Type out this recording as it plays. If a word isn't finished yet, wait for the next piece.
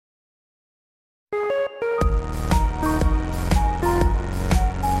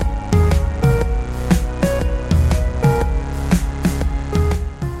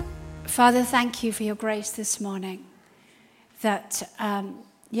Father, thank you for your grace this morning, that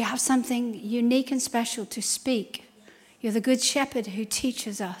you have something unique and special to speak. You're the good shepherd who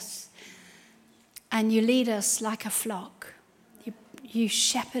teaches us, and you lead us like a flock. You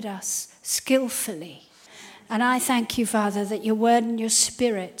shepherd us skillfully. And I thank you, Father, that your word and your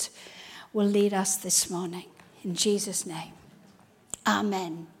spirit will lead us this morning. In Jesus' name,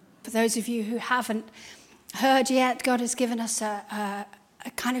 amen. For those of you who haven't heard yet, God has given us a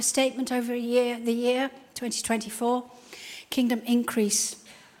kind of statement over the year 2024, kingdom increase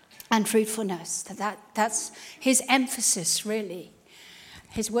and fruitfulness. That's his emphasis, really.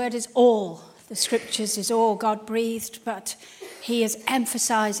 His word is all. The scriptures is all God breathed, but he is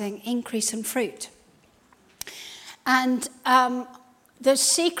emphasizing increase and fruit. And the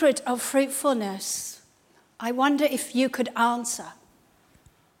secret of fruitfulness, I wonder if you could answer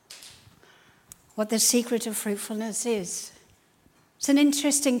what the secret of fruitfulness is. It's an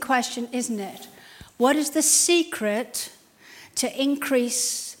interesting question, isn't it? What is the secret to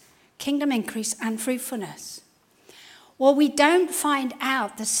increase, kingdom increase and fruitfulness? Well, we don't find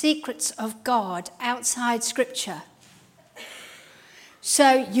out the secrets of God outside Scripture.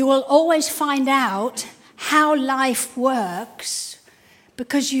 So you will always find out how life works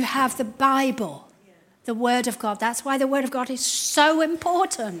because you have the Bible, the Word of God. That's why the Word of God is so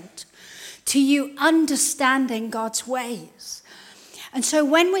important to you understanding God's ways. And so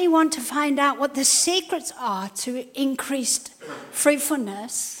when we want to find out what the secrets are to increased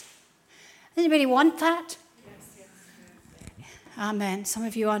fruitfulness, anybody want that? Amen. Some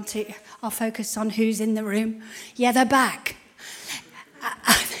of you are focused on who's in the room. Yeah, they're back.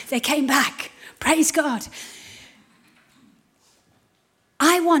 They came back. Praise God.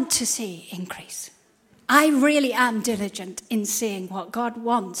 I want to see increase. I really am diligent in seeing what God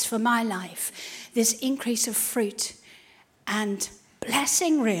wants for my life. This increase of fruit and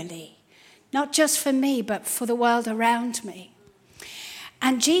blessing, really. Not just for me, but for the world around me.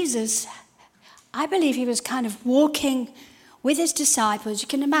 And Jesus, I believe he was kind of walking with his disciples. You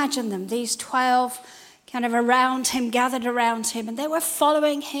can imagine them, these 12 kind of around him, gathered around him, and they were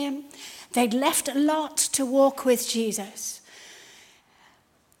following him. They'd left a lot to walk with Jesus.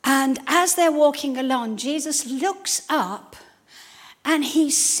 And as they're walking along, Jesus looks up and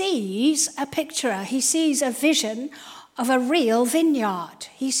he sees a picture. He sees a vision of a real vineyard.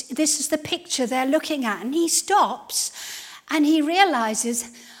 This is the picture they're looking at. And he stops and he realizes,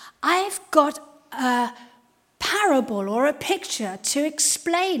 I've got a parable or a picture to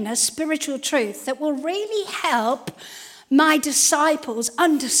explain a spiritual truth that will really help my disciples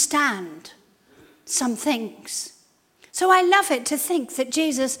understand some things. So I love it to think that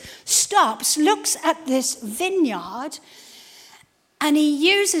Jesus stops, looks at this vineyard, and he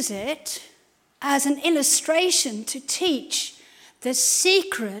uses it as an illustration to teach the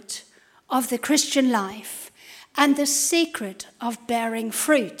secret of the Christian life and the secret of bearing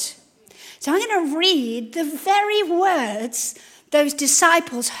fruit. So I'm going to read the very words those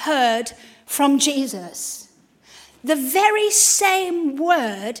disciples heard from Jesus. The very same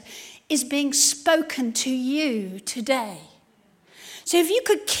word is being spoken to you today. So if you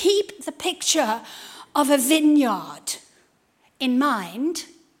could keep the picture of a vineyard in mind,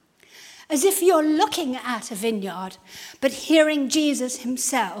 as if you're looking at a vineyard, but hearing Jesus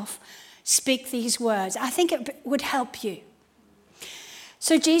himself speak these words, I think it would help you.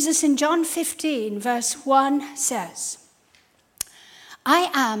 So Jesus in John 15, verse 1 says,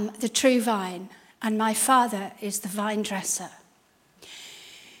 I am the true vine, and my Father is the vine dresser.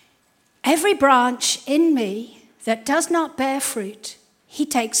 Every branch in me that does not bear fruit, he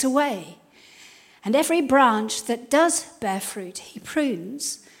takes away. And every branch that does bear fruit, he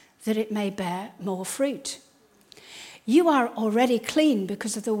prunes, that it may bear more fruit. You are already clean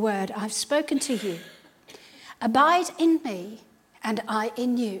because of the word I've spoken to you. Abide in me, and I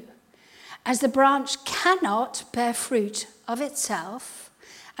in you. As the branch cannot bear fruit of itself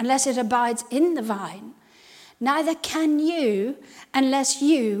unless it abides in the vine, neither can you unless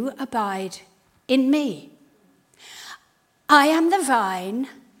you abide in me. I am the vine,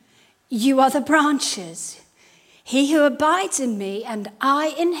 you are the branches. He who abides in me and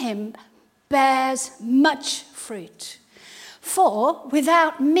I in him bears much fruit. For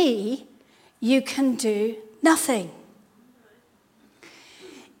without me you can do nothing.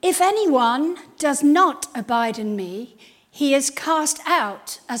 If anyone does not abide in me, he is cast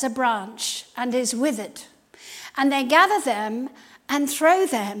out as a branch and is withered. And they gather them and throw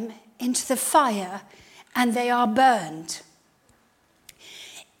them into the fire, and they are burned.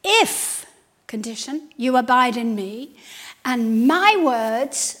 If, condition, you abide in me, and my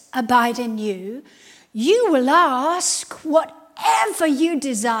words abide in you, you will ask whatever whatever you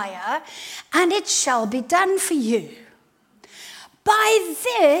desire, and it shall be done for you. By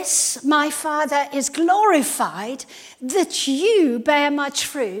this my Father is glorified, that you bear much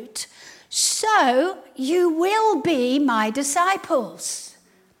fruit, so you will be my disciples.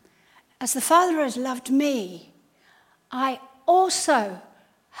 As the Father has loved me, I also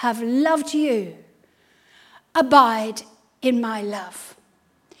have loved you. Abide in my love.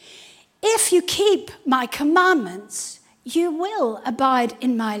 If you keep my commandments, you will abide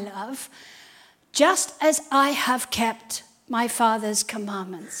in my love, just as I have kept my Father's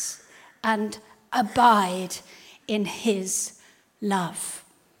commandments and abide in his love.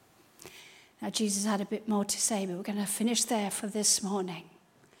 Now, Jesus had a bit more to say, but we're going to finish there for this morning.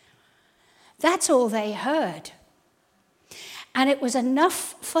 That's all they heard. And it was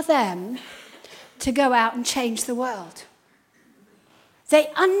enough for them to go out and change the world. They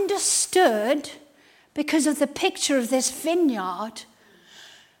understood, because of the picture of this vineyard,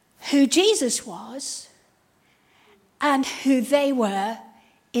 who Jesus was and who they were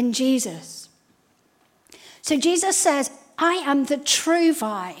in Jesus. So Jesus says, I am the true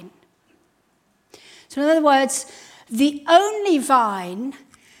vine. So in other words, the only vine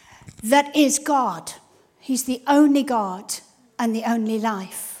that is God. He's the only God and the only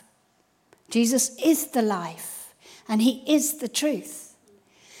life. Jesus is the life, and he is the truth.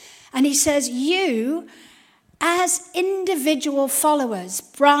 And he says, you, as individual followers,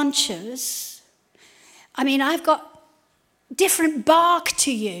 branches, I've got different bark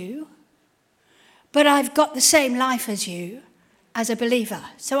to you, but I've got the same life as you as a believer.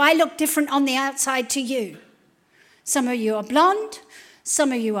 So I look different on the outside to you. Some of you are blonde,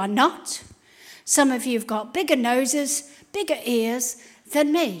 some of you are not. Some of you have got bigger noses, bigger ears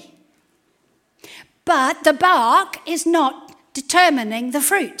than me. But the bark is not determining the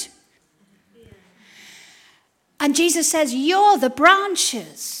fruit. And Jesus says, you're the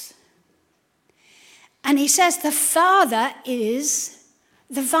branches. And he says the Father is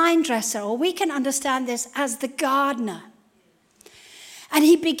the vine dresser, or we can understand this as the gardener. And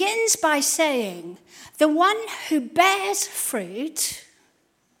he begins by saying, the one who bears fruit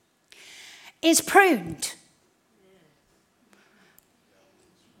is pruned.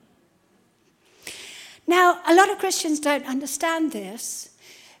 Now, a lot of Christians don't understand this,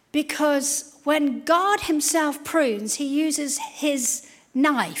 because when God himself prunes, he uses his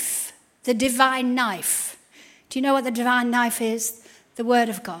knife, the divine knife. Do you know what the divine knife is? The word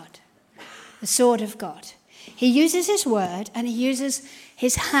of God, the sword of God. He uses his word and he uses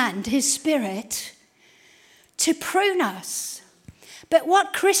his hand, his spirit, to prune us. But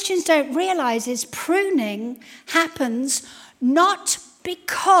what Christians don't realize is pruning happens not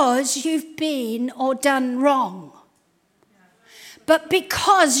because you've been or done wrong, but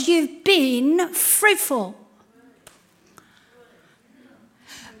because you've been fruitful.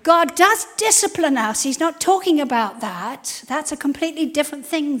 God does discipline us. He's not talking about that. That's a completely different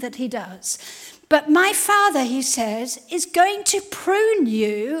thing that he does. But my Father, he says, is going to prune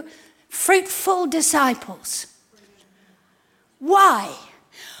you fruitful disciples. Why?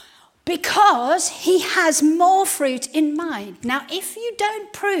 Because he has more fruit in mind. Now, if you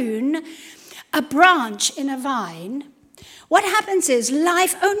don't prune a branch in a vine, what happens is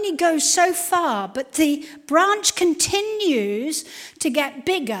life only goes so far, but the branch continues to get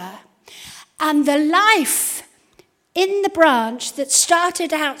bigger, and the life in the branch that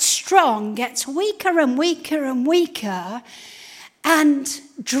started out strong gets weaker and weaker and weaker, and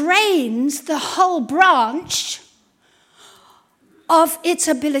drains the whole branch of its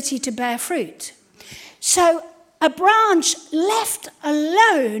ability to bear fruit. So a branch left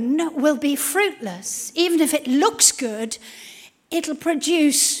alone will be fruitless. Even if it looks good, it'll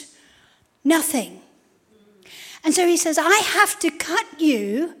produce nothing. And so he says, I have to cut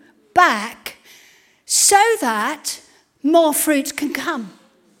you back so that more fruit can come.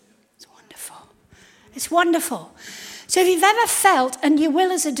 It's wonderful. It's wonderful. So if you've ever felt, and you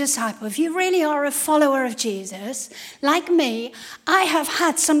will as a disciple, if you really are a follower of Jesus, like me, I have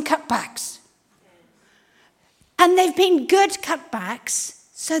had some cutbacks. And they've been good cutbacks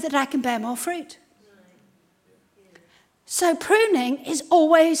so that I can bear more fruit. So pruning is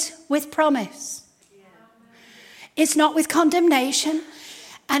always with promise. It's not with condemnation,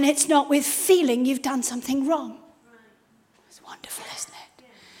 and it's not with feeling you've done something wrong. It's wonderful, isn't it?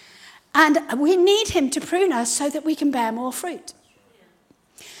 And we need him to prune us so that we can bear more fruit.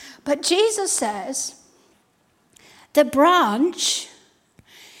 But Jesus says the branch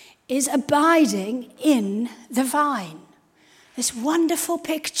is abiding in the vine. This wonderful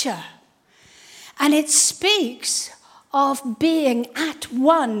picture. And it speaks of being at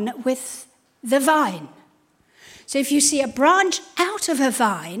one with the vine. So if you see a branch out of a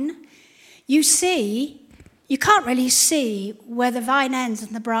vine, you can't really see where the vine ends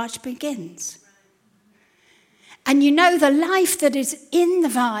and the branch begins. And you know the life that is in the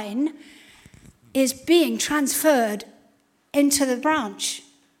vine is being transferred into the branch.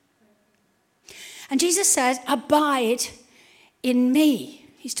 And Jesus says, abide in me.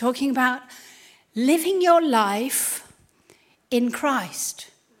 He's talking about living your life in Christ.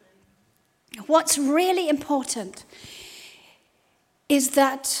 What's really important is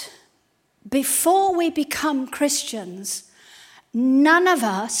that before we become Christians, none of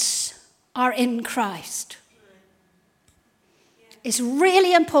us are in Christ. It's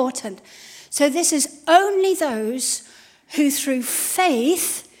really important. So this is only those who through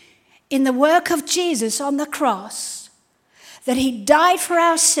faith in the work of Jesus on the cross, that he died for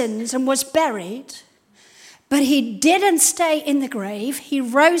our sins and was buried, but he didn't stay in the grave, he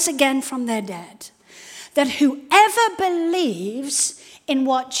rose again from the dead, that whoever believes in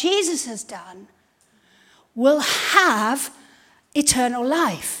what Jesus has done will have eternal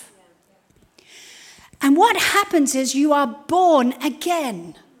life. And what happens is you are born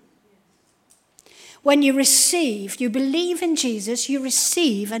again. When you believe in Jesus, you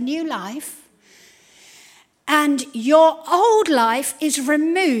receive a new life, and your old life is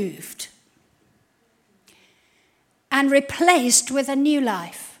removed and replaced with a new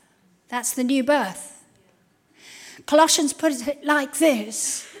life. That's the new birth. Colossians puts it like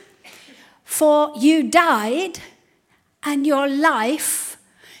this: for you died, and your life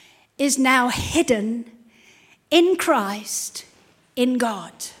is now hidden in Christ, in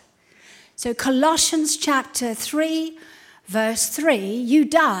God. So Colossians chapter 3, verse 3, you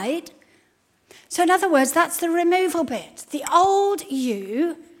died. So in other words, that's the removal bit. The old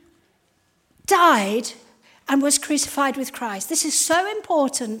you died and was crucified with Christ. This is so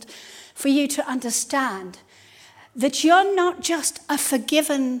important for you to understand that you're not just a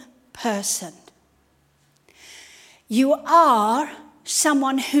forgiven person. You are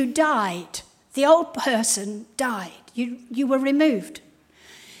someone who died. The old person died. You were removed.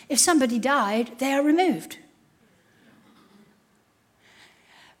 If somebody died, they are removed.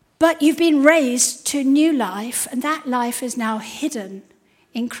 But you've been raised to new life, and that life is now hidden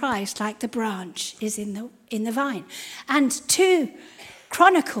in Christ, like the branch is in the vine. And 2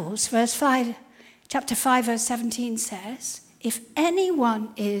 Chronicles, chapter 5, verse 17 says, if anyone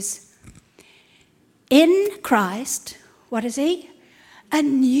is in Christ, what is he? A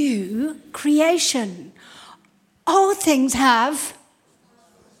new creation. All things have.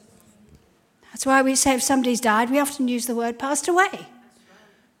 That's why we say if somebody's died, we often use the word passed away.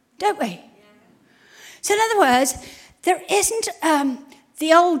 Don't we? So in other words, there isn't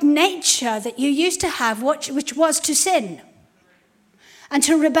the old nature that you used to have, which was to sin and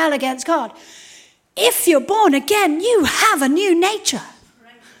to rebel against God. If you're born again, you have a new nature.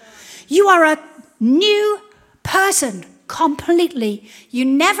 You are a new person completely. You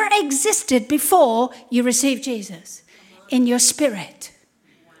never existed before you received Jesus in your spirit.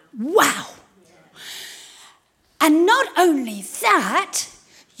 Wow. And not only that,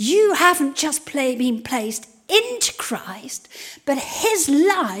 you haven't just been placed into Christ, but his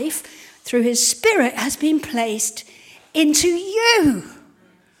life through his spirit has been placed into you.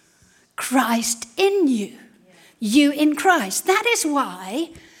 Christ in you. You in Christ. That is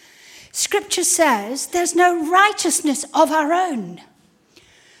why Scripture says there's no righteousness of our own.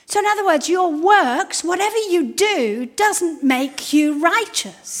 So in other words, your works, whatever you do, doesn't make you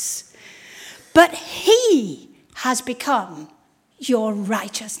righteous. But he has become your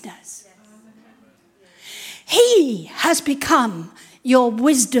righteousness. He has become your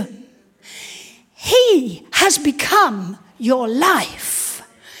wisdom. He has become your life.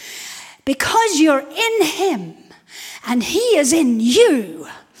 Because you're in him and he is in you,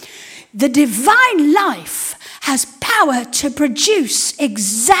 the divine life has power to produce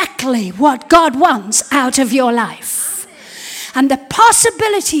exactly what God wants out of your life. And the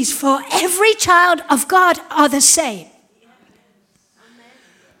possibilities for every child of God are the same.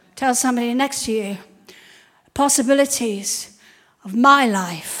 Tell somebody next to you, possibilities of my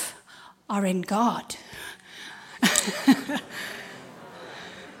life are in God.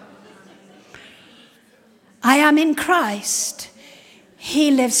 I am in Christ. He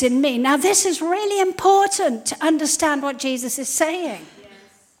lives in me. Now, this is really important to understand what Jesus is saying.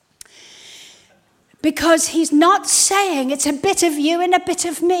 Because he's not saying it's a bit of you and a bit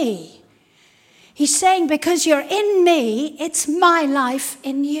of me. He's saying because you're in me, it's my life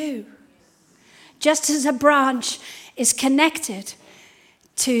in you. Just as a branch is connected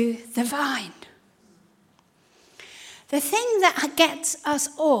to the vine. The thing that gets us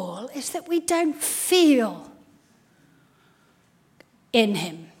all is that we don't feel in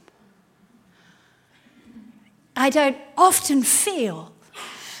him. I don't often feel,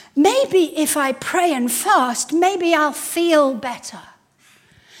 maybe if I pray and fast, maybe I'll feel better.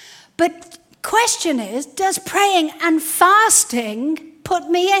 But question is, does praying and fasting put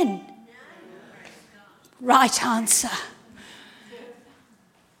me in? Right answer.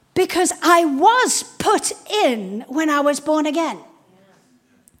 Because I was put in when I was born again.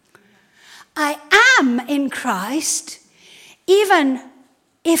 I am in Christ even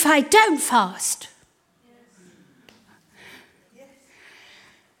if I don't fast.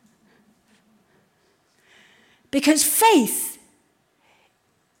 Because faith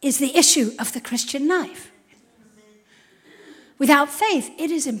is the issue of the Christian life. Without faith,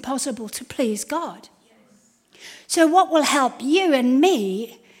 it is impossible to please God. So what will help you and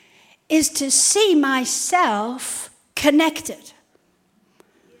me is to see myself connected.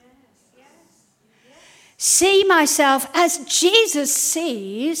 See myself as Jesus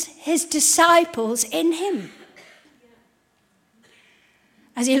sees his disciples in him.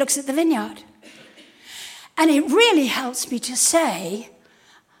 As he looks at the vineyard. And it really helps me to say,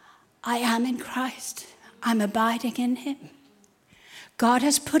 I am in Christ. I'm abiding in him. God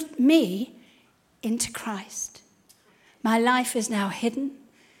has put me into Christ. My life is now hidden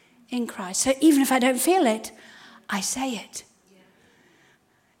in Christ. So even if I don't feel it, I say it.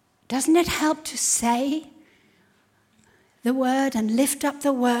 Doesn't it help to say the word and lift up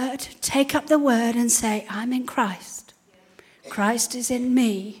the word, take up the word and say, I'm in Christ. Christ is in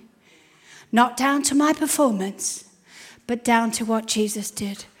me. Not down to my performance, but down to what Jesus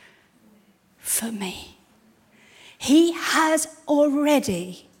did for me. He has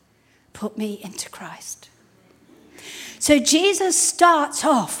already put me into Christ. So Jesus starts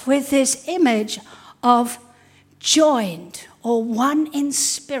off with this image of joined or one in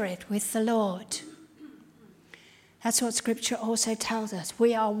spirit with the Lord. That's what Scripture also tells us.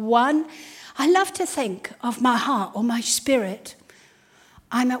 We are one. I love to think of my heart or my spirit.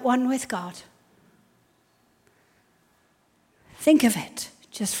 I'm at one with God. Think of it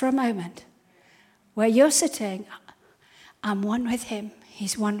just for a moment. Where you're sitting, I'm one with him.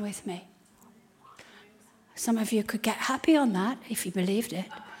 He's one with me. Some of you could get happy on that if you believed it.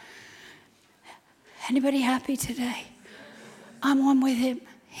 Anybody happy today? I'm one with him.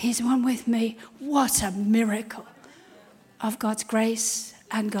 He's one with me. What a miracle of God's grace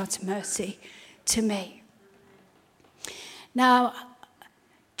and God's mercy to me. Now,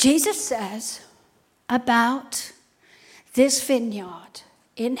 Jesus says about this vineyard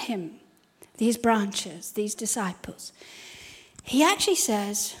in him, these branches, these disciples, he actually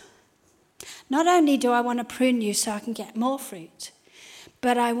says, not only do I want to prune you so I can get more fruit,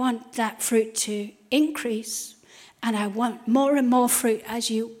 but I want that fruit to increase, and I want more and more fruit as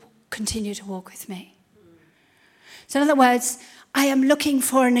you continue to walk with me. So in other words, I am looking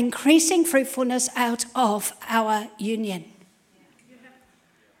for an increasing fruitfulness out of our union.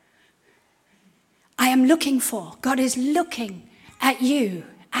 I am looking for, God is looking at you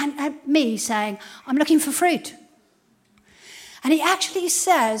and at me saying, I'm looking for fruit. And he actually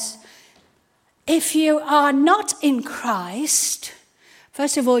says, if you are not in Christ,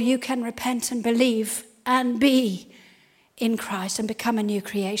 first of all, you can repent and believe and be in Christ and become a new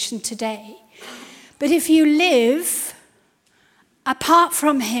creation today. But if you live apart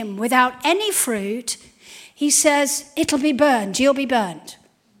from him without any fruit, he says, it'll be burned, you'll be burned.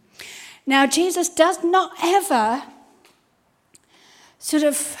 Now, Jesus does not ever sort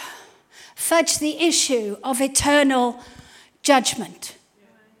of fudge the issue of eternal judgment.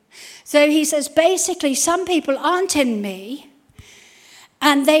 So he says, basically, some people aren't in me,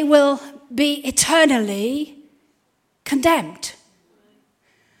 and they will be eternally condemned.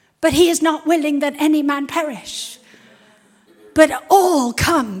 But he is not willing that any man perish, but all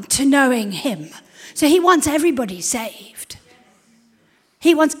come to knowing him. So he wants everybody saved.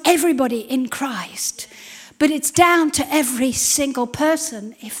 He wants everybody in Christ. But it's down to every single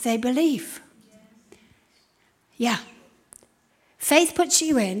person if they believe. Yeah. Faith puts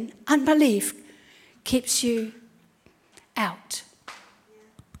you in, unbelief keeps you out.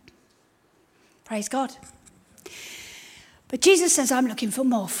 Praise God. But Jesus says, I'm looking for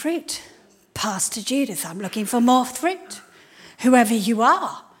more fruit. Pastor Judith, I'm looking for more fruit. Whoever you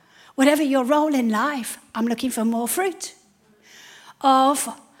are, whatever your role in life, I'm looking for more fruit of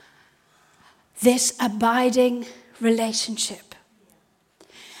this abiding relationship.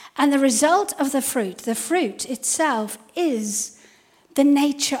 And the result of the fruit itself is the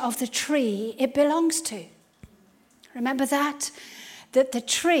nature of the tree it belongs to. Remember that? That the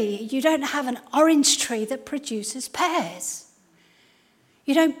tree, you don't have an orange tree that produces pears.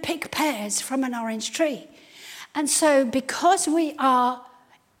 You don't pick pears from an orange tree. And so because we are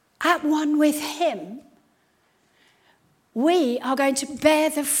at one with him, we are going to bear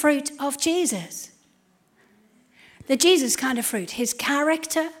the fruit of Jesus. The Jesus kind of fruit, his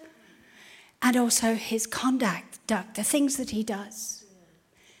character and also his conduct, the things that he does.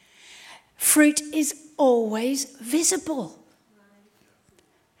 Fruit is always visible.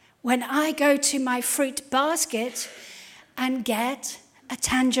 When I go to my fruit basket and get a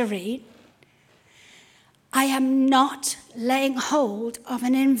tangerine, I am not laying hold of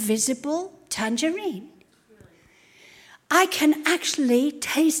an invisible tangerine. I can actually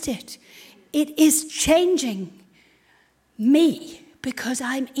taste it. It is changing me because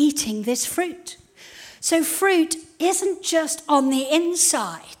I'm eating this fruit. So fruit isn't just on the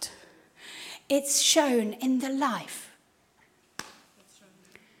inside. It's shown in the life.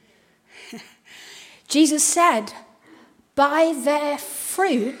 Jesus said, by their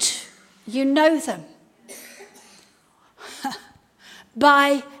fruit you know them.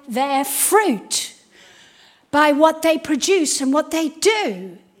 By their fruit, by what they produce and what they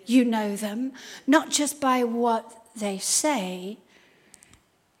do, you know them, not just by what they say.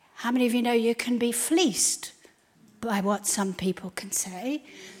 How many of you know you can be fleeced by what some people can say?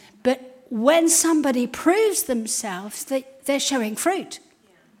 But when somebody proves themselves, they're showing fruit.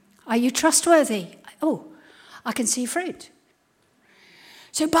 Are you trustworthy? Oh, I can see fruit.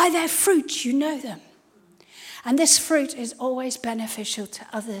 So by their fruit, you know them. And this fruit is always beneficial to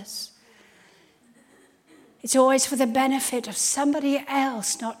others. It's always for the benefit of somebody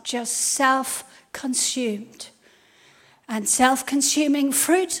else, not just self-consumed. And self-consuming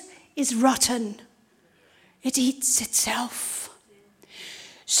fruit is rotten. It eats itself.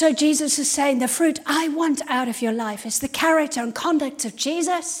 So Jesus is saying the fruit I want out of your life is the character and conduct of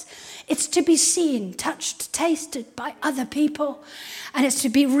Jesus. It's to be seen, touched, tasted by other people, and it's to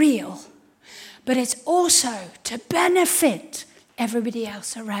be real. But it's also to benefit everybody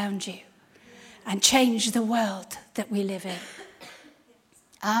else around you and change the world that we live in.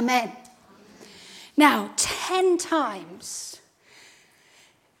 Amen. Now, 10 times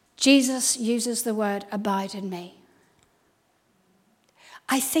Jesus uses the word abide in me.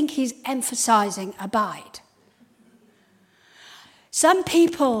 I think he's emphasizing abide. Some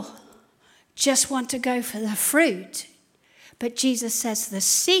people just want to go for the fruit, but Jesus says the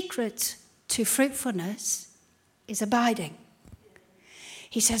secret to fruitfulness is abiding.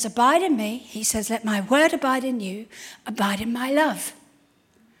 He says, abide in me. He says, let my word abide in you. Abide in my love.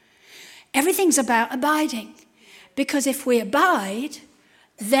 Everything's about abiding. Because if we abide,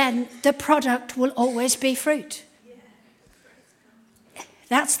 then the product will always be fruit.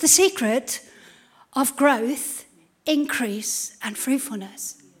 That's the secret of growth, increase, and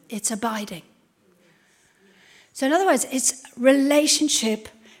fruitfulness. It's abiding. So in other words, it's relationship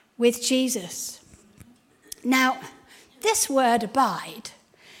with Jesus. Now, this word abide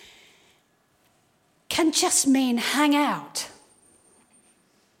can just mean hang out.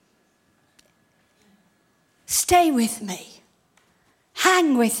 Stay with me.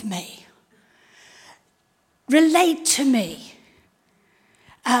 Hang with me. Relate to me.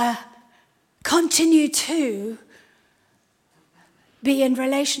 Continue to be in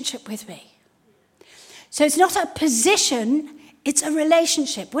relationship with me. So it's not a position, it's a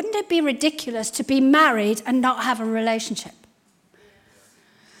relationship. Wouldn't it be ridiculous to be married and not have a relationship?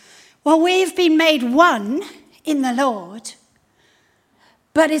 Well, we've been made one in the Lord,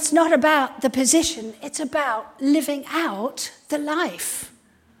 but it's not about the position, it's about living out the life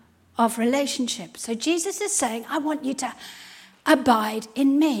of relationship. So Jesus is saying, I want you to abide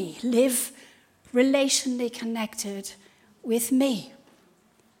in me, live relationally connected with me.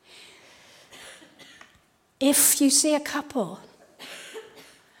 If you see a couple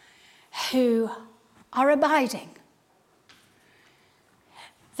who are abiding,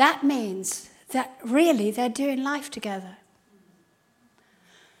 that means that really they're doing life together.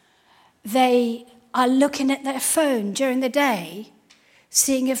 They are looking at their phone during the day,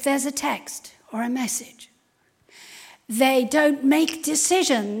 seeing if there's a text or a message. They don't make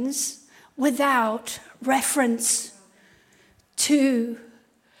decisions without reference to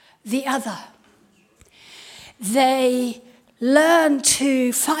the other. They learn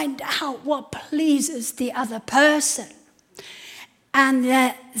to find out what pleases the other person. And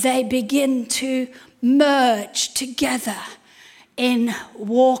that they begin to merge together in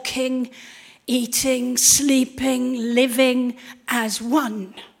walking, eating, sleeping, living as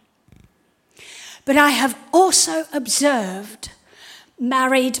one. But I have also observed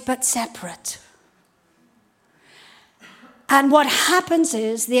married but separate. And what happens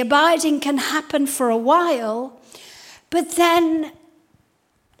is the abiding can happen for a while, but then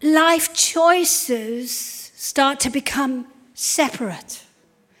life choices start to become separate.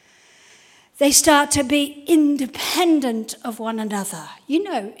 They start to be independent of one another. You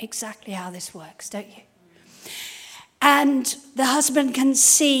know exactly how this works, don't you? And the husband can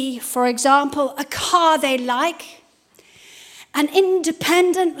see, for example, a car they like, and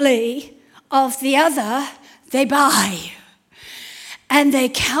independently of the other, they buy. And they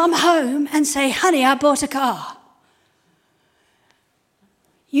come home and say, honey, I bought a car.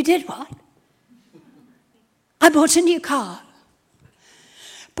 You did what? I bought a new car.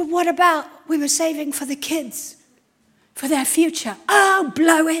 But what about we were saving for the kids, for their future? Oh,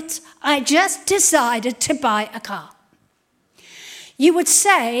 blow it. I just decided to buy a car. You would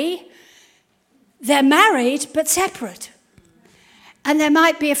say they're married but separate. And there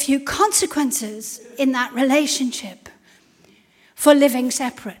might be a few consequences in that relationship for living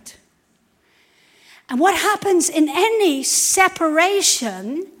separate. And what happens in any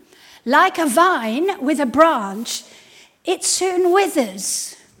separation, like a vine with a branch, it soon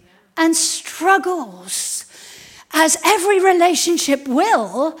withers and struggles, as every relationship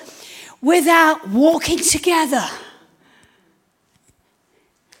will, without walking together.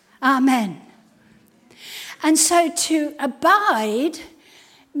 Amen. And so to abide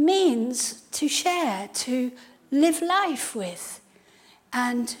means to share, to live life with,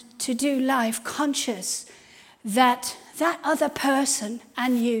 and to do life conscious that that other person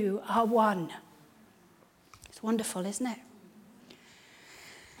and you are one. It's wonderful, isn't it?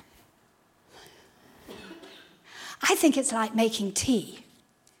 I think it's like making tea,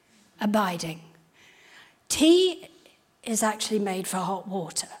 abiding. Tea is actually made for hot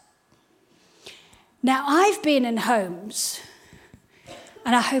water. Now, I've been in homes,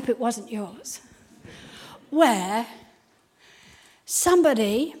 and I hope it wasn't yours, where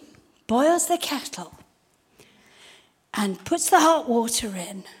somebody boils the kettle and puts the hot water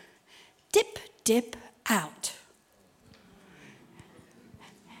in, dip, dip, out.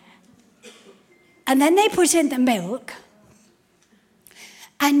 And then they put in the milk,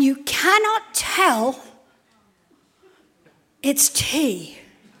 and you cannot tell it's tea.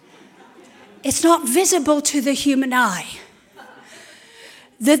 It's not visible to the human eye.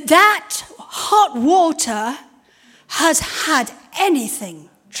 That hot water has had anything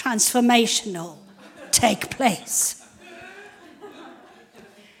transformational take place.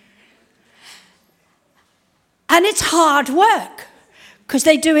 And it's hard work, because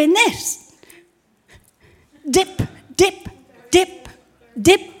they're doing this. Dip, dip, dip,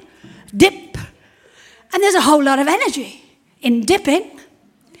 dip, dip. And there's a whole lot of energy in dipping.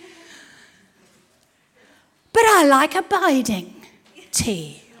 But I like abiding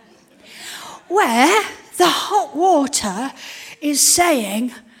tea, where the hot water is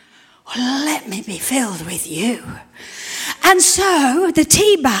saying, well, let me be filled with you. And so the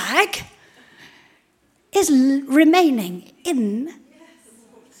tea bag is remaining in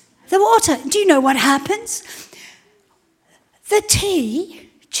the water. Do you know what happens? The tea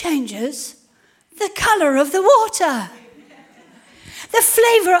changes the colour of the water, the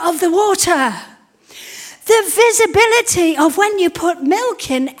flavour of the water, the visibility of when you put milk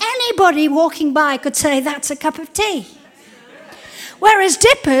in. Anybody walking by could say that's a cup of tea. Whereas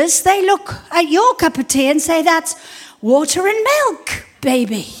dippers, they look at your cup of tea and say that's water and milk,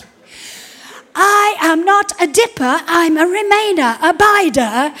 baby. I am not a dipper, I'm a remainer,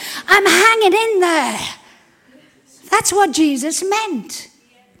 abider. I'm hanging in there. That's what Jesus meant.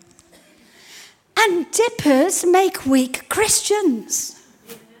 And dippers make weak Christians.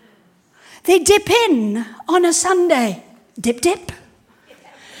 They dip in on a Sunday, dip, dip.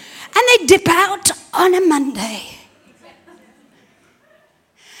 And they dip out on a Monday.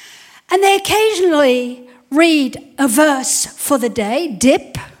 And they occasionally read a verse for the day,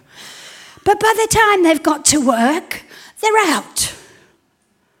 dip. But by the time they've got to work, they're out.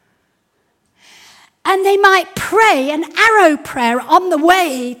 And they might pray an arrow prayer on the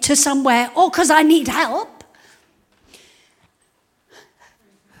way to somewhere, or because I need help.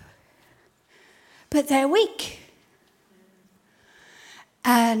 But they're weak.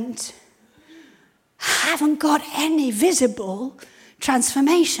 And haven't got any visible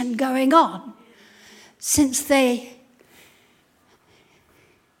transformation going on since they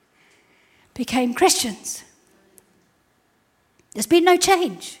became Christians. There's been no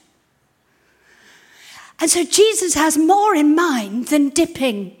change. And so Jesus has more in mind than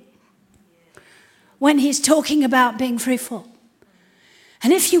dipping when he's talking about being fruitful.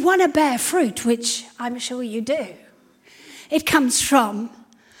 And if you want to bear fruit, which I'm sure you do, it comes from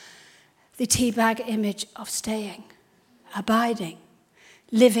the tea bag image of staying, abiding,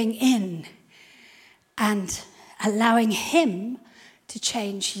 living in, and allowing him to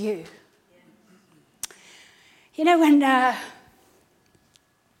change you. You know,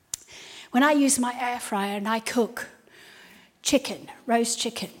 when I use my air fryer and I cook chicken, roast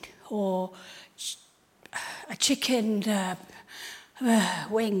chicken, or a chicken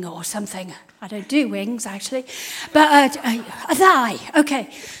wing or something. I don't do wings, actually. But a thigh.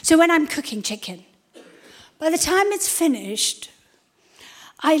 Okay. So when I'm cooking chicken, by the time it's finished,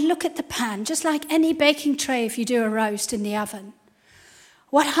 I look at the pan, just like any baking tray if you do a roast in the oven.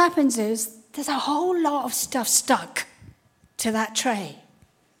 What happens is there's a whole lot of stuff stuck to that tray.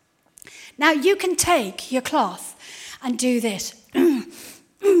 Now, you can take your cloth and do this.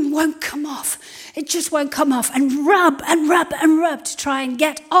 Won't come off. It just won't come off. And rub and rub and rub to try and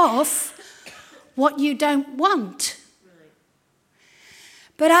get off what you don't want.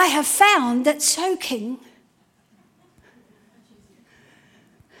 But I have found that soaking...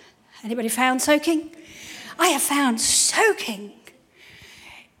 Anybody found soaking? I have found soaking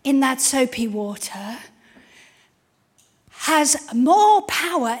in that soapy water has more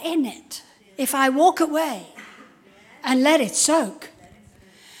power in it if I walk away and let it soak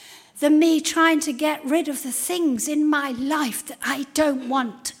than me trying to get rid of the things in my life that I don't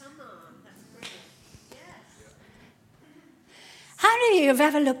want. How many of you have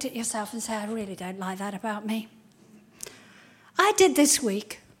ever looked at yourself and said, I really don't like that about me? I did this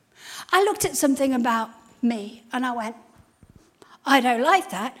week. I looked at something about me and I went, I don't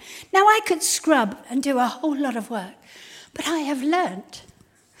like that. Now I could scrub and do a whole lot of work, but I have learnt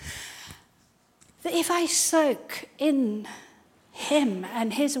that if I soak in him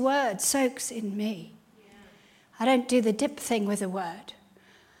and his word soaks in me, I don't do the dip thing with the word.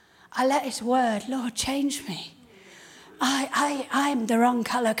 I let his word, Lord, change me. I'm the wrong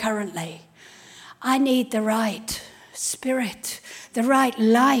colour currently. I need the right spirit, the right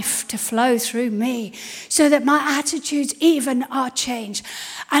life to flow through me so that my attitudes even are changed.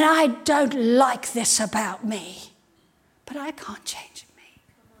 And I don't like this about me, but I can't change me.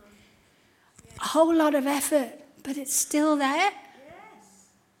 A whole lot of effort, but it's still there.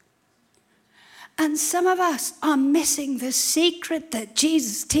 And some of us are missing the secret that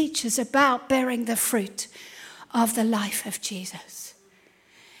Jesus teaches about bearing the fruit of the life of Jesus.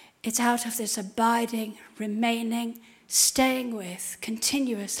 It's out of this abiding, remaining, staying with,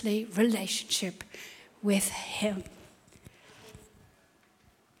 continuously relationship with him.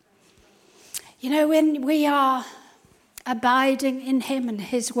 You know, when we are abiding in him and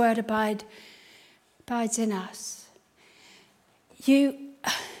his word abides in us, you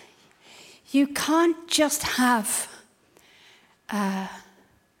can't just have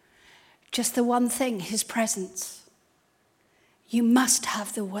just the one thing, his presence. You must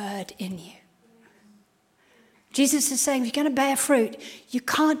have the word in you. Jesus is saying, if you're going to bear fruit, you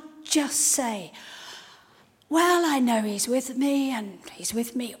can't just say, well, I know he's with me and he's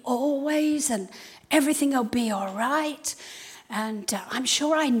with me always and everything will be all right. And I'm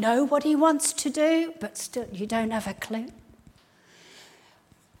sure I know what he wants to do, but still you don't have a clue.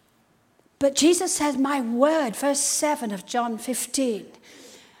 But Jesus says, my word, verse 7 of John 15,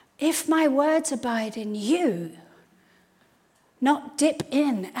 if my words abide in you, not dip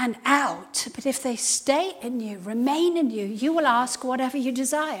in and out, but if they stay in you, remain in you, you will ask whatever you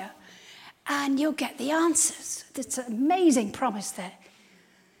desire and you'll get the answers. It's an amazing promise there.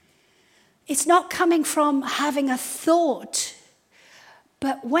 It's not coming from having a thought,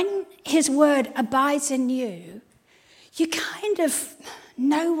 but when his word abides in you, you kind of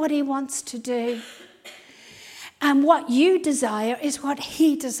know what he wants to do. And what you desire is what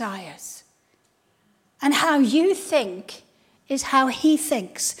he desires. And how you think is how he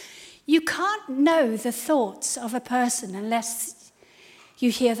thinks. You can't know the thoughts of a person unless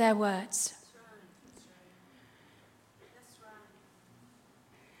you hear their words.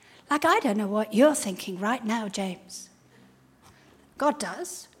 Like, I don't know what you're thinking right now, James. God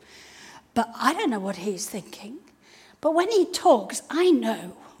does. But I don't know what he's thinking. But when he talks, I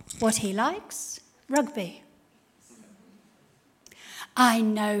know what he likes. Rugby. I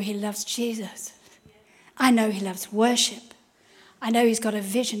know he loves Jesus. I know he loves worship. I know he's got a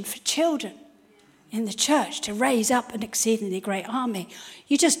vision for children in the church to raise up an exceedingly great army.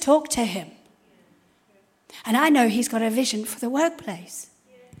 You just talk to him. And I know he's got a vision for the workplace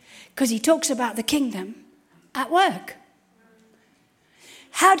because he talks about the kingdom at work.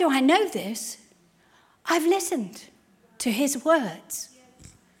 How do I know this? I've listened to his words.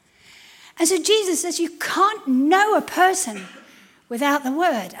 And so Jesus says you can't know a person without the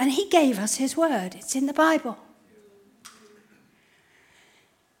word. And he gave us his word. It's in the Bible.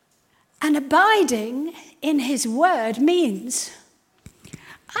 And abiding in his word means,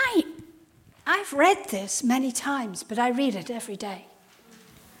 I've read this many times, but I read it every day.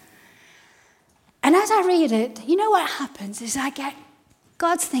 And as I read it, you know what happens is I get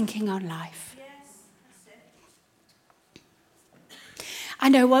God's thinking on life. Yes, that's it. I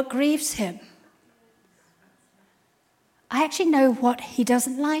know what grieves him. I actually know what he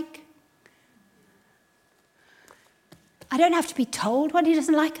doesn't like. I don't have to be told what he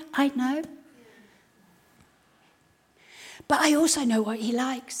doesn't like. I know. But I also know what he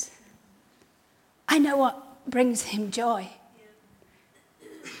likes. I know what brings him joy.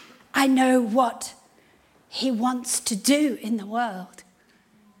 I know what he wants to do in the world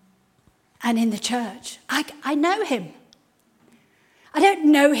and in the church. I know him. I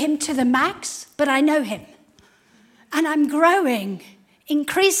don't know him to the max, but I know him. And I'm growing,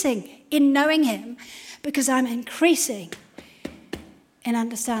 increasing in knowing him because I'm increasing in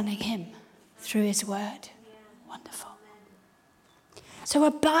understanding him through his word. Wonderful. So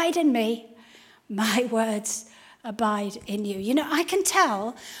abide in me, my words abide in you. You know, I can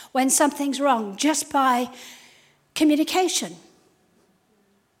tell when something's wrong just by communication.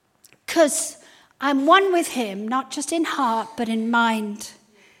 Because I'm one with him, not just in heart, but in mind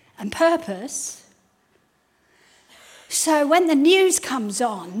and purpose. So when the news comes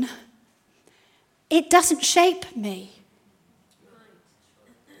on, it doesn't shape me.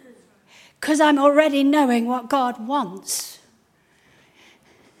 Because I'm already knowing what God wants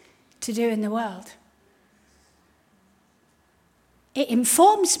to do in the world. It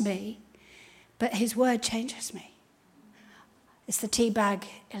informs me, but his word changes me. It's the tea bag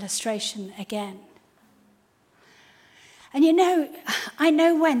illustration again. And you know, I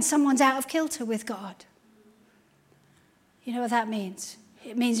know when someone's out of kilter with God. You know what that means?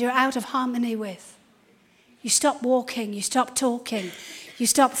 It means you're out of harmony with. You stop walking, you stop talking, you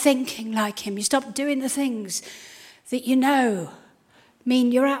stop thinking like him, you stop doing the things that you know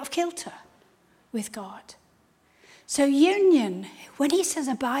mean you're out of kilter with God. So union, when he says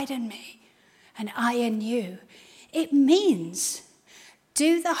abide in me and I in you, it means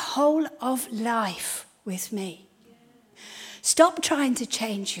do the whole of life with me. Stop trying to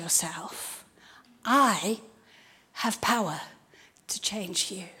change yourself. I have power to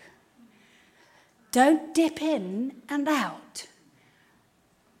change you. Don't dip in and out.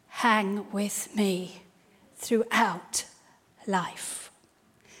 Hang with me throughout life.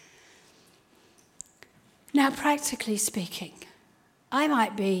 Now, practically speaking, I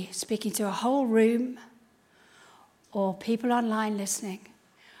might be speaking to a whole room or people online listening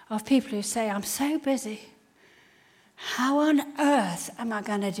of people who say, I'm so busy. How on earth am I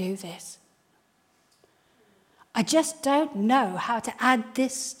going to do this? I just don't know how to add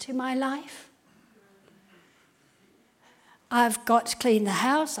this to my life. I've got to clean the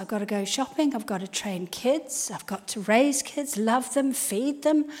house, I've got to go shopping, I've got to train kids, I've got to raise kids, love them, feed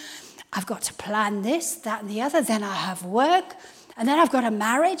them. I've got to plan this, that and the other. Then I have work. And then I've got a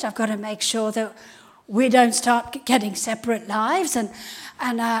marriage. I've got to make sure that we don't start getting separate lives. And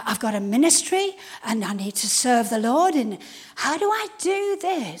I've got a ministry and I need to serve the Lord. And how do I do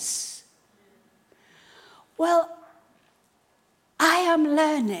this? Well, I am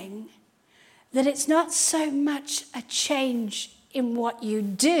learning that it's not so much a change in what you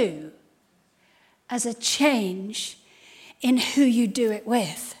do as a change in who you do it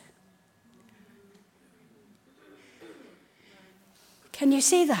with. Can you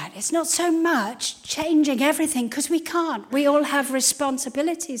see that? It's not so much changing everything, because we can't. We all have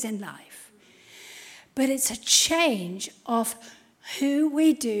responsibilities in life. But it's a change of who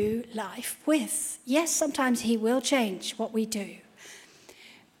we do life with. Yes, sometimes he will change what we do.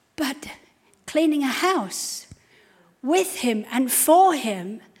 But cleaning a house with him and for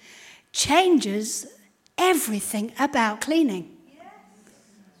him changes everything about cleaning.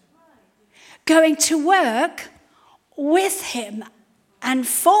 Going to work with him and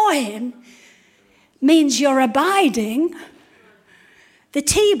for him means you're abiding. The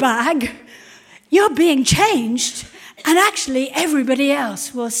tea bag, you're being changed, and actually everybody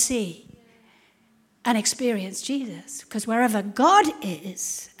else will see and experience Jesus. Because wherever God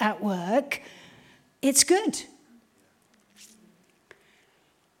is at work, it's good.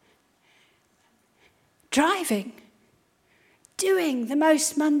 Driving, doing the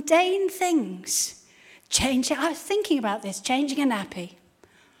most mundane things. I was thinking about this, changing a nappy.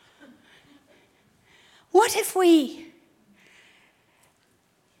 What if we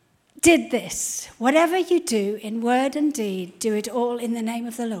did this? Whatever you do in word and deed, do it all in the name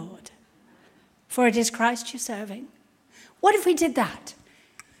of the Lord. For it is Christ you're serving. What if we did that?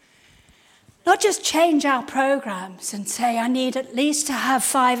 Not just change our programs and say, I need at least to have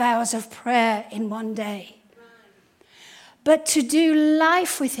 5 hours of prayer in one day. but to do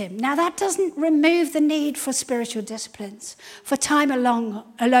life with him. Now, that doesn't remove the need for spiritual disciplines, for time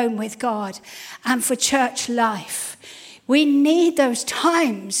alone with God, and for church life. We need those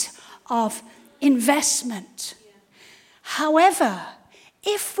times of investment. However,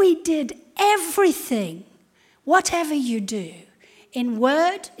 if we did everything, whatever you do, in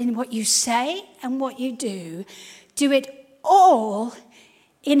word, in what you say and what you do it all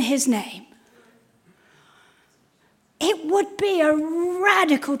in his name, it would be a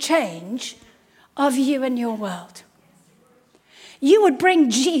radical change of you and your world. You would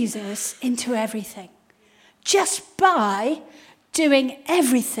bring Jesus into everything just by doing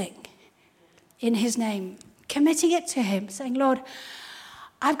everything in his name, committing it to him, saying, Lord,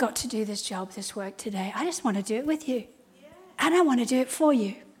 I've got to do this job, this work today. I just want to do it with you. And I want to do it for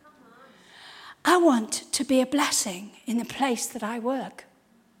you. I want to be a blessing in the place that I work.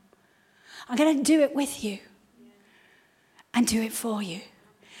 I'm going to do it with you and do it for you.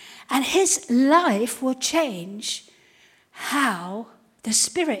 And his life will change how the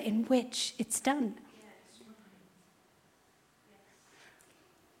spirit in which it's done.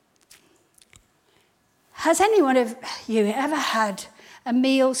 Has anyone of you ever had a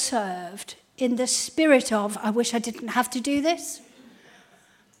meal served in the spirit of, I wish I didn't have to do this?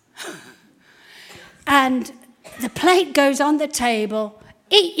 And the plate goes on the table,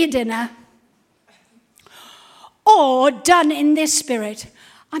 eat your dinner, or done in this spirit,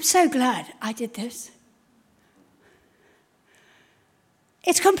 I'm so glad I did this.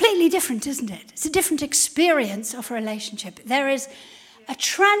 It's completely different, isn't it? It's a different experience of a relationship. There is a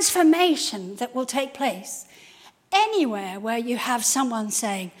transformation that will take place anywhere where you have someone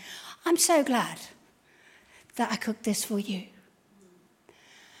saying, I'm so glad that I cooked this for you.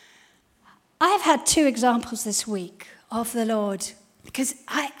 I've had 2 examples this week of the Lord, because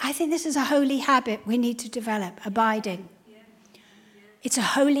I think this is a holy habit we need to develop, abiding. It's a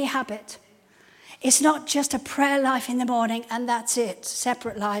holy habit. It's not just a prayer life in the morning and that's it,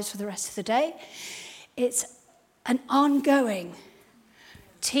 separate lives for the rest of the day. It's an ongoing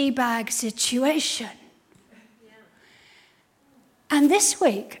teabag situation. And this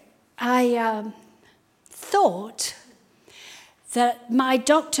week, I thought that my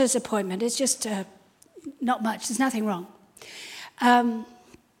doctor's appointment is just not much, there's nothing wrong,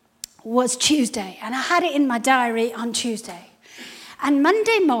 was Tuesday. And I had it in my diary on Tuesday. And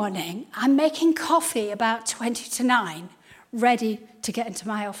Monday morning, I'm making coffee about 20 to 9, ready to get into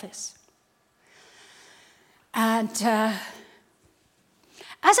my office. And as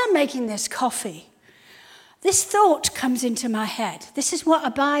I'm making this coffee, this thought comes into my head. This is what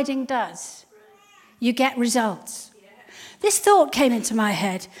abiding does. You get results. This thought came into my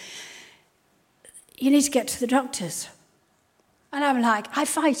head. You need to get to the doctors. And I'm like, I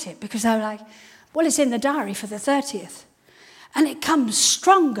fight it because I'm like, well, it's in the diary for the 30th. And it comes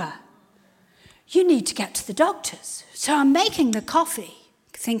stronger. You need to get to the doctors. So I'm making the coffee,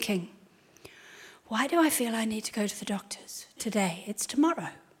 thinking, why do I feel I need to go to the doctors today? It's tomorrow.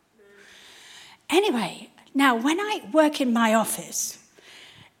 Anyway, now when I work in my office,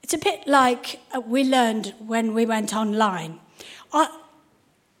 it's a bit like we learned when we went online.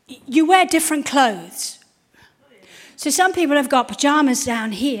 You wear different clothes. So some people have got pajamas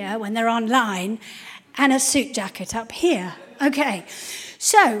down here when they're online and a suit jacket up here. Okay,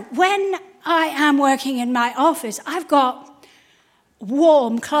 so when I am working in my office, I've got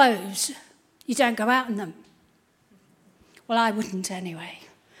warm clothes. You don't go out in them. Well, I wouldn't anyway.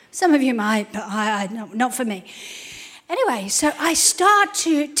 Some of you might, but not for me. Anyway, so I start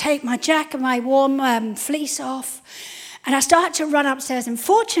to take my jacket, my warm fleece off, and I start to run upstairs. And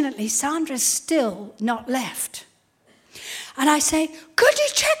fortunately, Sandra's still not left. And I say, could you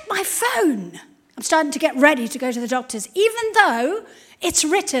check my phone? I'm starting to get ready to go to the doctors, even though it's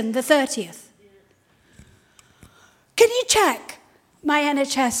written the 30th. Can you check my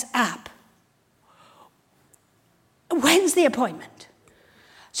NHS app? When's the appointment?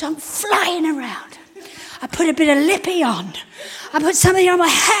 So I'm flying around. I put a bit of lippy on. I put something on my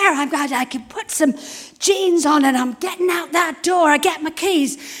hair. I'm glad I can put some jeans on and I'm getting out that door. I get my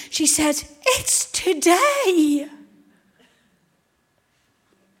keys. She says, it's today.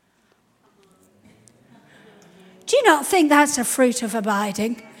 Do you not think that's a fruit of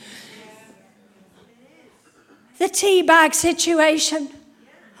abiding? The tea bag situation,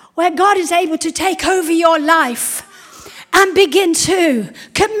 where God is able to take over your life and begin to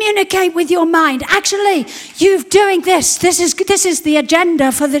communicate with your mind. Actually, you're doing this. This is the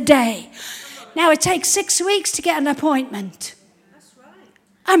agenda for the day. Now, it takes 6 weeks to get an appointment.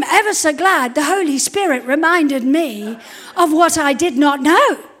 I'm ever so glad the Holy Spirit reminded me of what I did not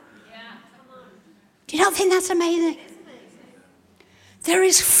know. Do you not think that's amazing? There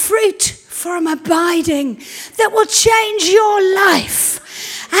is fruit from abiding that will change your life,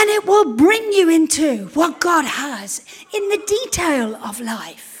 and it will bring you into what God has in the detail of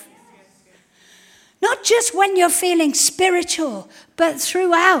life. Not just when you're feeling spiritual, but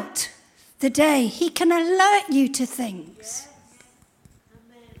throughout the day. He can alert you to things.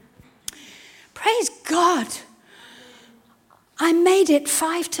 Praise God. I made it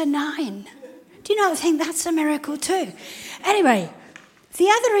 5 to 9. Do you not think that's a miracle too? Anyway, the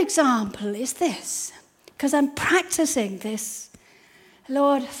other example is this, because I'm practicing this.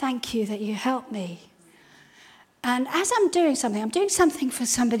 Lord, thank you that you help me. And as I'm doing something for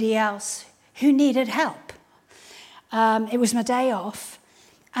somebody else who needed help. It was my day off,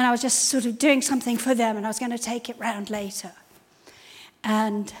 and I was just sort of doing something for them, and I was going to take it round later.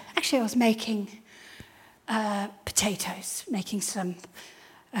 And actually I was making potatoes, making some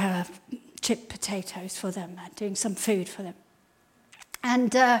chipped potatoes for them, doing some food for them.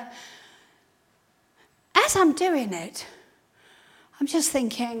 And as I'm doing it, I'm just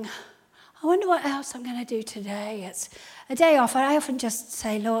thinking, I wonder what else I'm going to do today. It's a day off. I often just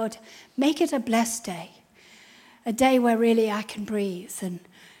say, Lord, make it a blessed day. A day where really I can breathe and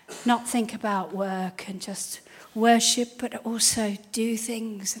not think about work and just worship, but also do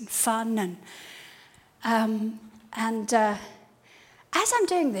things and fun. And as I'm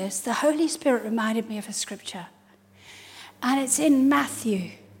doing this, the Holy Spirit reminded me of a scripture. And it's in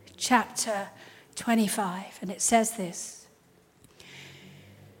Matthew chapter 25. And it says this.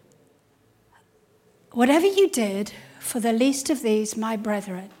 Whatever you did for the least of these, my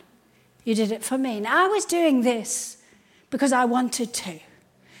brethren, you did it for me. Now, I was doing this because I wanted to.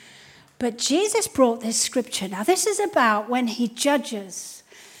 But Jesus brought this scripture. Now, this is about when he judges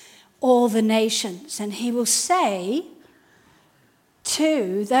all the nations. And he will say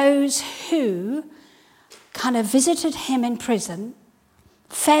to those who kind of visited him in prison,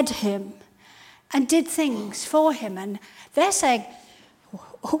 fed him, and did things for him. And they're saying,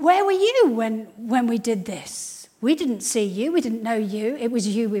 where were you when we did this? We didn't see you. We didn't know you. It was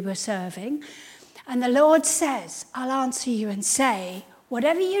you we were serving. And the Lord says, I'll answer you and say,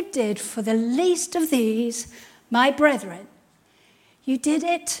 whatever you did for the least of these, my brethren, you did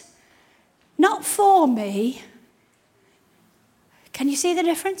it not for me. Can you see the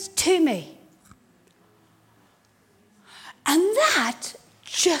difference? To me. And that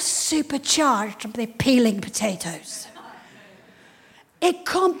just supercharged the peeling potatoes. It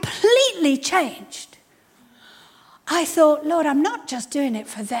completely changed. I thought, Lord, I'm not just doing it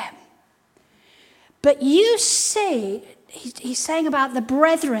for them. But you see, he's saying about the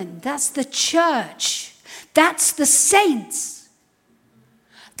brethren, that's the church, that's the saints,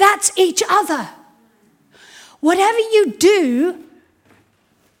 that's each other. Whatever you do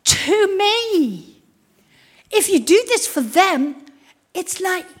to me, if you do this for them, it's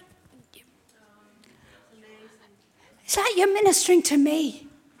like you're ministering to me.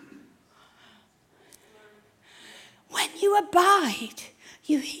 When you abide,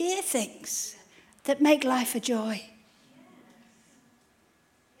 you hear things that make life a joy.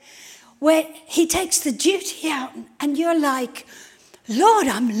 Where he takes the duty out and you're like, Lord,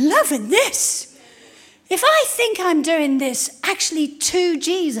 I'm loving this. If I think I'm doing this actually to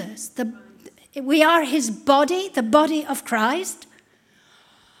Jesus, we are his body, the body of Christ,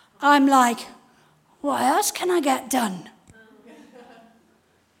 I'm like, what else can I get done?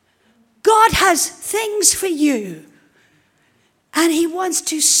 God has things for you, and he wants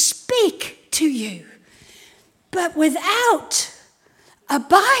to speak to you. But without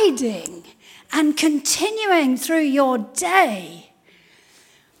abiding and continuing through your day,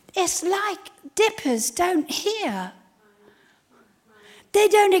 it's like dippers don't hear. They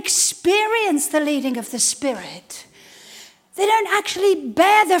don't experience the leading of the Spirit. They don't actually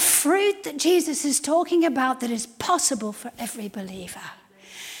bear the fruit that Jesus is talking about that is possible for every believer.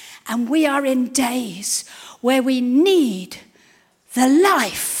 And we are in days where we need the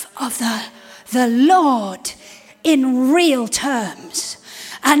life of the Lord in real terms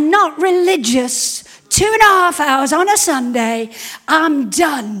and not religious 2.5 hours on a Sunday. I'm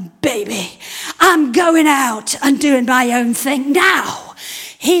done, baby. I'm going out and doing my own thing now.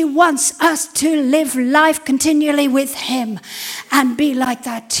 He wants us to live life continually with him and be like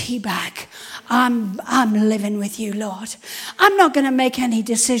that tea bag. I'm living with you, Lord. I'm not going to make any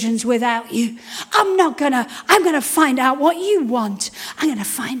decisions without you. I'm going to find out what you want. I'm going to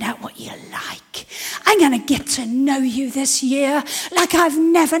find out what you like. I'm going to get to know you this year like I've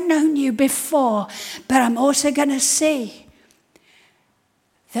never known you before. But I'm also going to see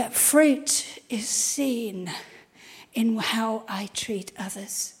that fruit is seen in how I treat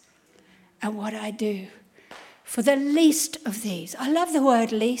others and what I do For the least of these, I love the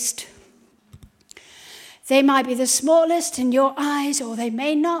word least. They might be the smallest in your eyes, or they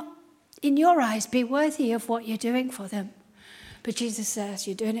may not, in your eyes, be worthy of what you're doing for them. But Jesus says,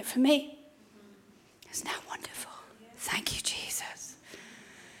 you're doing it for me. Isn't that wonderful? Thank you, Jesus.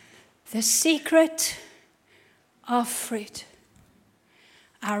 The secret of fruit,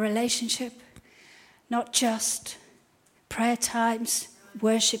 our relationship, not just prayer times,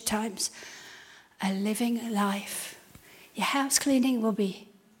 worship times, a living life. Your house cleaning will be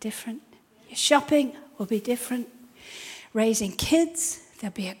different. Your shopping will be different. Raising kids,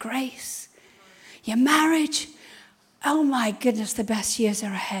 there'll be a grace. Your marriage, oh my goodness, the best years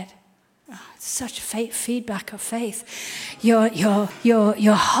are ahead. Oh, it's such feedback of faith. Your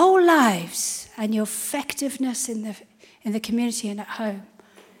whole lives and your effectiveness in the community and at home,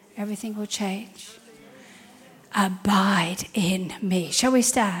 everything will change. Abide in me. Shall we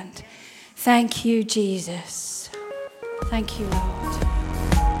stand? Thank you, Jesus. Thank you,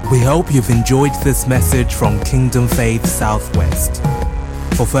 Lord. We hope you've enjoyed this message from Kingdom Faith Southwest.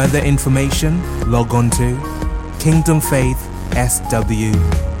 For further information, log on to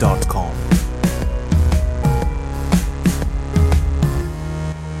kingdomfaithsw.com.